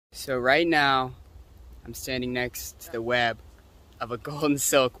So right now, I'm standing next to the web of a golden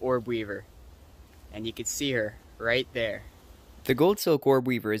silk Orbweaver, and you can see her right there. The gold silk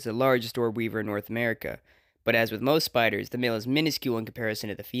Orbweaver is the largest Orbweaver in North America, but as with most spiders, the male is minuscule in comparison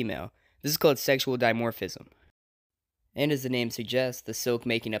to the female. This is called sexual dimorphism. And as the name suggests, the silk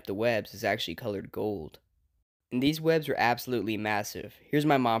making up the webs is actually colored gold. And these webs are absolutely massive. Here's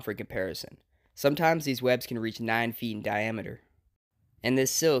my mom for comparison. Sometimes these webs can reach 9 feet in diameter. And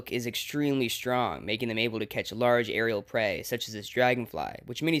this silk is extremely strong, making them able to catch large aerial prey, such as this dragonfly,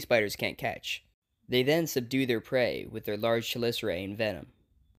 which many spiders can't catch. They then subdue their prey with their large chelicerae and venom.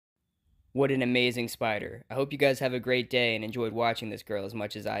 What an amazing spider. I hope you guys have a great day and enjoyed watching this girl as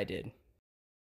much as I did.